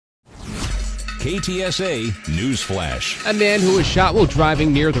KTSA NewsFlash. A man who was shot while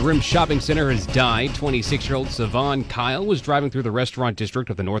driving near the Rim Shopping Center has died. 26-year-old Savon Kyle was driving through the restaurant district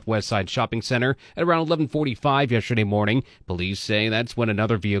of the Northwest Side Shopping Center at around 11:45 yesterday morning. Police say that's when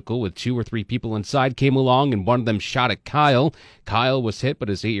another vehicle with 2 or 3 people inside came along and one of them shot at Kyle. Kyle was hit, but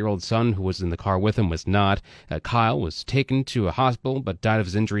his 8-year-old son, who was in the car with him, was not. Kyle was taken to a hospital but died of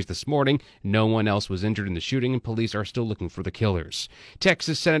his injuries this morning. No one else was injured in the shooting, and police are still looking for the killers.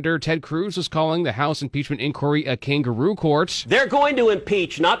 Texas Senator Ted Cruz is calling the House impeachment inquiry a kangaroo court. They're going to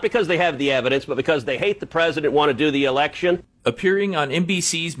impeach not because they have the evidence, but because they hate the president, want to do the election. Appearing on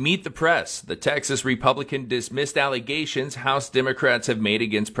NBC's Meet the Press, the Texas Republican dismissed allegations House Democrats have made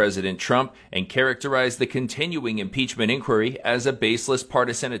against President Trump and characterized the continuing impeachment inquiry as a baseless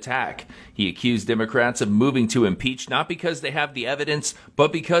partisan attack. He accused Democrats of moving to impeach not because they have the evidence,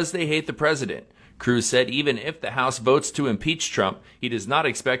 but because they hate the president. Cruz said even if the House votes to impeach Trump, he does not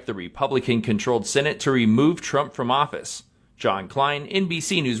expect the Republican-controlled Senate to remove Trump from office. John Klein,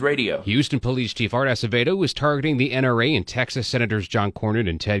 NBC News Radio. Houston Police Chief Art Acevedo is targeting the NRA and Texas Senators John Cornyn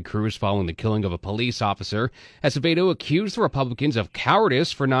and Ted Cruz following the killing of a police officer. Acevedo accused the Republicans of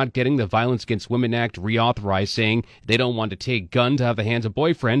cowardice for not getting the Violence Against Women Act reauthorized, saying they don't want to take guns out of the hands of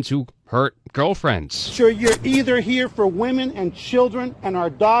boyfriends who hurt girlfriends. Sure, you're either here for women and children and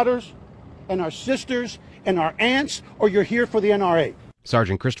our daughters and our sisters and our aunts, or you're here for the NRA.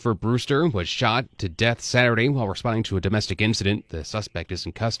 Sergeant Christopher Brewster was shot to death Saturday while responding to a domestic incident. The suspect is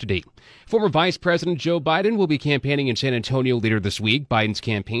in custody. Former Vice President Joe Biden will be campaigning in San Antonio later this week. Biden's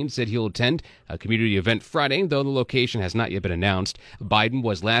campaign said he'll attend a community event Friday, though the location has not yet been announced. Biden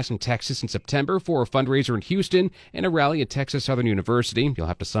was last in Texas in September for a fundraiser in Houston and a rally at Texas Southern University. You'll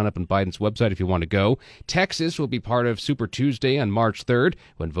have to sign up on Biden's website if you want to go. Texas will be part of Super Tuesday on March 3rd,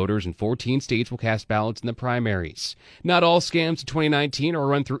 when voters in 14 states will cast ballots in the primaries. Not all scams in 2019 or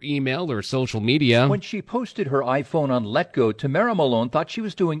run through email or social media. When she posted her iPhone on Let Go, Tamara Malone thought she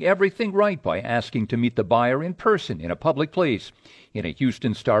was doing everything right by asking to meet the buyer in person in a public place. In a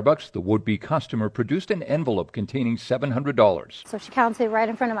Houston Starbucks, the would-be customer produced an envelope containing $700. So she counts it right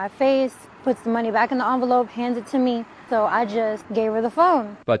in front of my face, puts the money back in the envelope, hands it to me. So I just gave her the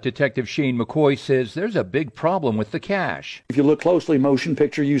phone. But Detective Shane McCoy says there's a big problem with the cash. If you look closely, motion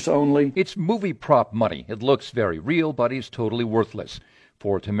picture use only. It's movie prop money. It looks very real, but is totally worthless.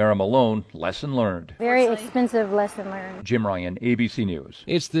 For Tamara Malone, lesson learned. Very expensive lesson learned. Jim Ryan, ABC News.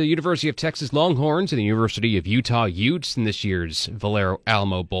 It's the University of Texas Longhorns and the University of Utah Utes in this year's Valero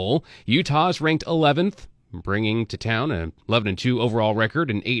Alamo Bowl. Utah is ranked 11th, bringing to town an 11-2 overall record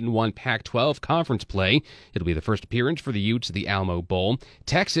and 8-1 Pac-12 conference play. It'll be the first appearance for the Utes at the Alamo Bowl.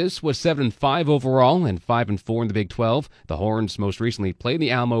 Texas was 7-5 overall and 5-4 in the Big 12. The Horns most recently played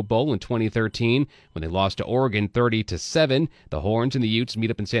the Alamo Bowl in 2013 when they lost to Oregon 30-7. The Horns and the Utes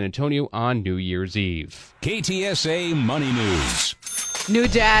meet up in San Antonio on New Year's Eve. KTSA Money News. New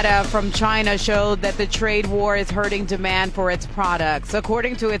data from China showed that the trade war is hurting demand for its products.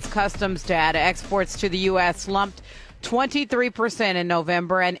 According to its customs data, exports to the U.S. slumped 23% in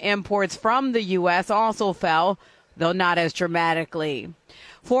November, and imports from the U.S. also fell, though not as dramatically.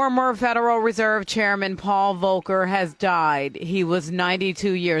 Former Federal Reserve Chairman Paul Volcker has died. He was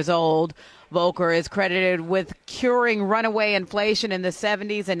 92 years old. Volcker is credited with curing runaway inflation in the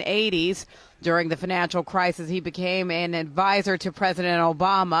 70s and 80s. During the financial crisis, he became an advisor to President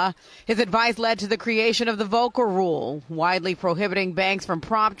Obama. His advice led to the creation of the Volcker Rule, widely prohibiting banks from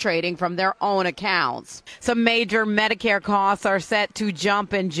prop trading from their own accounts. Some major Medicare costs are set to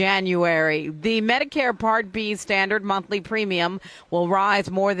jump in January. The Medicare Part B standard monthly premium will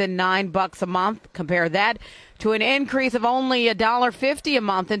rise more than $9 a month. Compare that to an increase of only $1.50 a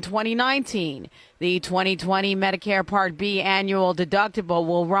month in 2019. The 2020 Medicare Part B annual deductible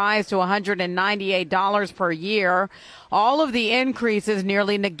will rise to $198 per year. All of the increases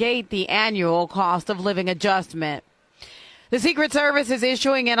nearly negate the annual cost of living adjustment. The Secret Service is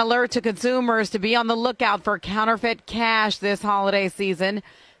issuing an alert to consumers to be on the lookout for counterfeit cash this holiday season.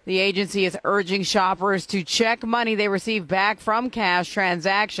 The agency is urging shoppers to check money they receive back from cash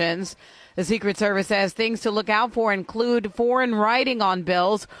transactions. The Secret Service says things to look out for include foreign writing on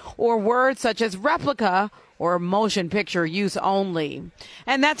bills or words such as replica or motion picture use only.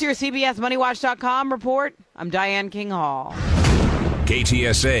 And that's your CBSMoneyWatch.com report. I'm Diane King Hall.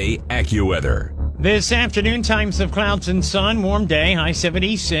 KTSA AccuWeather. This afternoon, times of clouds and sun. Warm day, high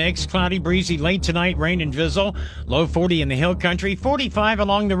 76. Cloudy, breezy late tonight, rain and drizzle. Low 40 in the hill country, 45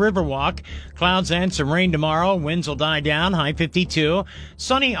 along the Riverwalk. Clouds and some rain tomorrow. Winds will die down, high 52.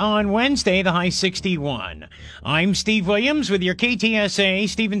 Sunny on Wednesday, the high 61. I'm Steve Williams with your KTSA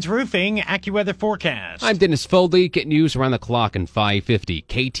Stevens Roofing AccuWeather forecast. I'm Dennis Foley. Get news around the clock in 5:50.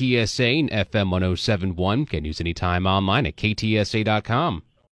 KTSA and FM 107.1. Get news anytime online at ktsa.com.